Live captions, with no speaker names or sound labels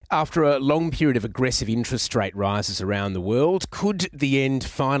After a long period of aggressive interest rate rises around the world, could the end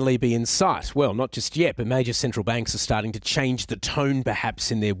finally be in sight? Well, not just yet, but major central banks are starting to change the tone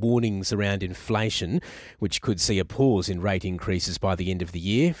perhaps in their warnings around inflation, which could see a pause in rate increases by the end of the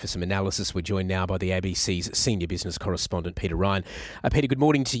year. For some analysis, we're joined now by the ABC's senior business correspondent, Peter Ryan. Peter, good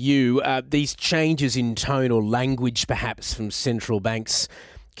morning to you. These changes in tone or language perhaps from central banks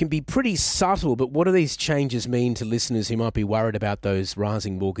can be pretty subtle, but what do these changes mean to listeners who might be worried about those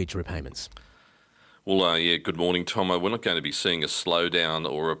rising mortgage repayments? Well, good morning, Tomo. We're not going to be seeing a slowdown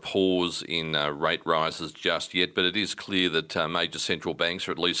or a pause in rate rises just yet, but it is clear that major central banks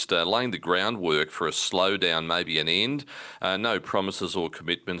are at least laying the groundwork for a slowdown, maybe an end. No promises or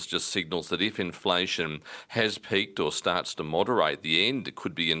commitments, just signals that if inflation has peaked or starts to moderate, the end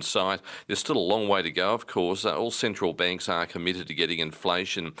could be in sight. There's still a long way to go, of course. All central banks are committed to getting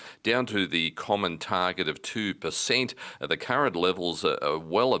inflation down to the common target of 2%. The current levels are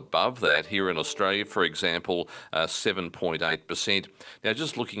well above that here in Australia. For example, 7.8%. Now,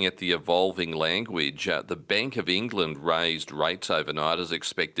 just looking at the evolving language, the Bank of England raised rates overnight as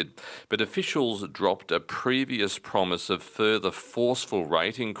expected, but officials dropped a previous promise of further forceful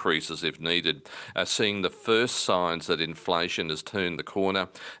rate increases if needed, seeing the first signs that inflation has turned the corner.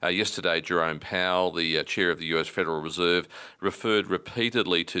 Yesterday, Jerome Powell, the chair of the US Federal Reserve, referred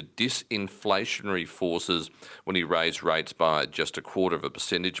repeatedly to disinflationary forces when he raised rates by just 0.25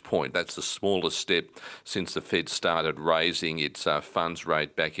 percentage point. That's the smallest step since the Fed started raising its funds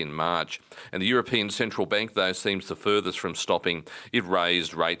rate back in March. And the European Central Bank, though, seems the furthest from stopping. It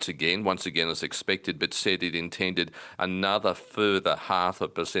raised rates once again as expected, but said it intended another further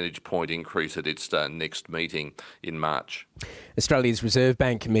 0.5 percentage point increase at its next meeting in March. Australia's Reserve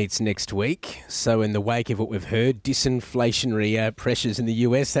Bank meets next week. So in the wake of what we've heard, disinflationary pressures in the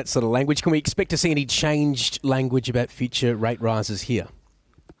US, that sort of language, can we expect to see any changed language about future rate rises here?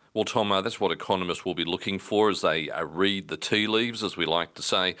 Well, Tom, that's what economists will be looking for as they read the tea leaves, as we like to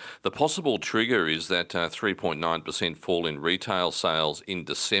say. The possible trigger is that 3.9% fall in retail sales in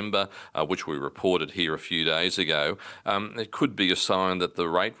December, which we reported here a few days ago. It could be a sign that the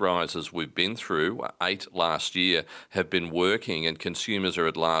rate rises we've been through, 8 last year, have been working and consumers are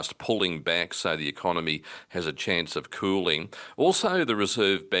at last pulling back so the economy has a chance of cooling. Also, the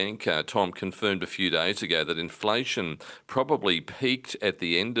Reserve Bank, Tom, confirmed a few days ago that inflation probably peaked at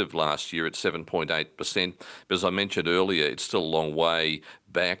the end of last year at 7.8%, but as I mentioned earlier, it's still a long way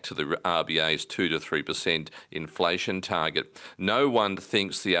back to the RBA's 2 to 3% inflation target. No one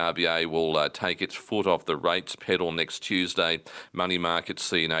thinks the RBA will take its foot off the rates pedal next Tuesday. Money markets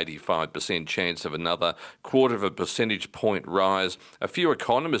see an 85% chance of another 0.25 percentage point rise. A few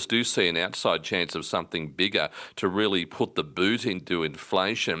economists do see an outside chance of something bigger to really put the boot into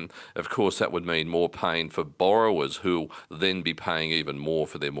inflation. Of course, that would mean more pain for borrowers who will then be paying even more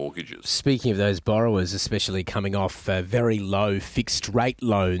for their mortgages. Speaking of those borrowers, especially coming off very low fixed rate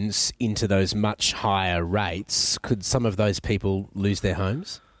loans into those much higher rates, could some of those people lose their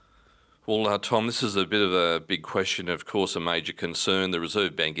homes? Well, Tom, this is a bit of a big question, of course, a major concern. The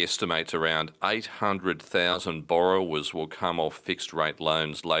Reserve Bank estimates around 800,000 borrowers will come off fixed-rate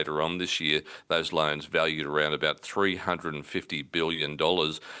loans later on this year. Those loans valued around about $350 billion.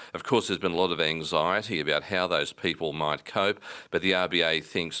 Of course, there's been a lot of anxiety about how those people might cope, but the RBA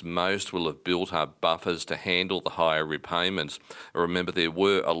thinks most will have built up buffers to handle the higher repayments. Remember, there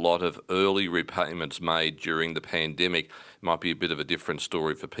were a lot of early repayments made during the pandemic. Might be a bit of a different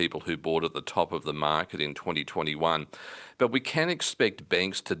story for people who bought at the top of the market in 2021. But we can expect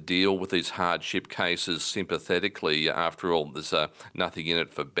banks to deal with these hardship cases sympathetically. After all, there's nothing in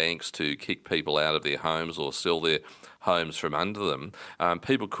it for banks to kick people out of their homes or sell their homes from under them.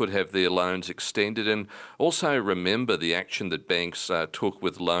 People could have their loans extended, and also remember the action that banks took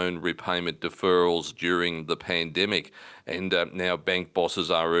with loan repayment deferrals during the pandemic. And now bank bosses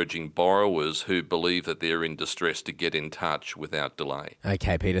are urging borrowers who believe that they're in distress to get in touch without delay.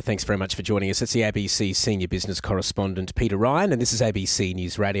 Okay, Peter, thanks very much for joining us. It's the ABC senior business correspondent, Peter Ryan, and this is ABC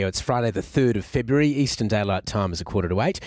News Radio. It's Friday the 3rd of February. Eastern Daylight Time is 7:45.